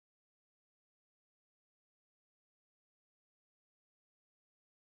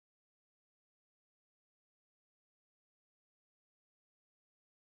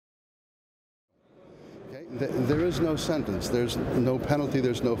There is no sentence, there's no penalty,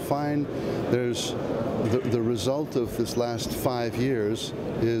 there's no fine. There's the result of this last 5 years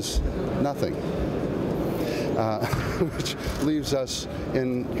is nothing, which leaves us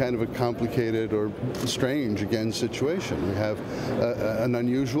in kind of a complicated or strange, again, situation. We have an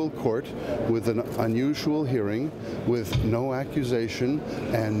unusual court with an unusual hearing with no accusation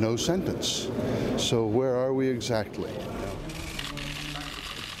and no sentence. So where are we exactly?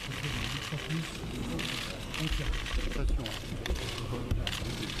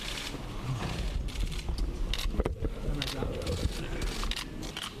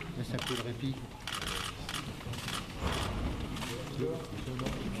 Laisse un peu de répit. De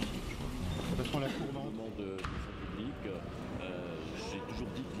toute façon, la courbe de public, j'ai toujours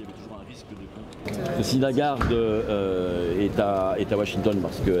dit qu'il y avait toujours un risque de contre. Christine Lagarde est à Washington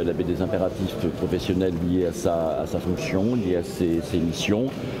parce qu'elle avait des impératifs professionnels liés à sa fonction, liés à ses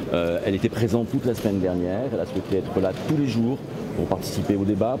missions. Elle était présente toute la semaine dernière, elle a souhaité être là tous les jours pour participer au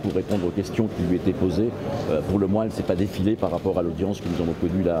débat, pour répondre aux questions qui lui étaient posées. Pour le moins, elle ne s'est pas défilée par rapport à l'audience que nous avons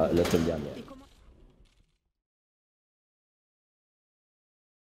connue la semaine dernière.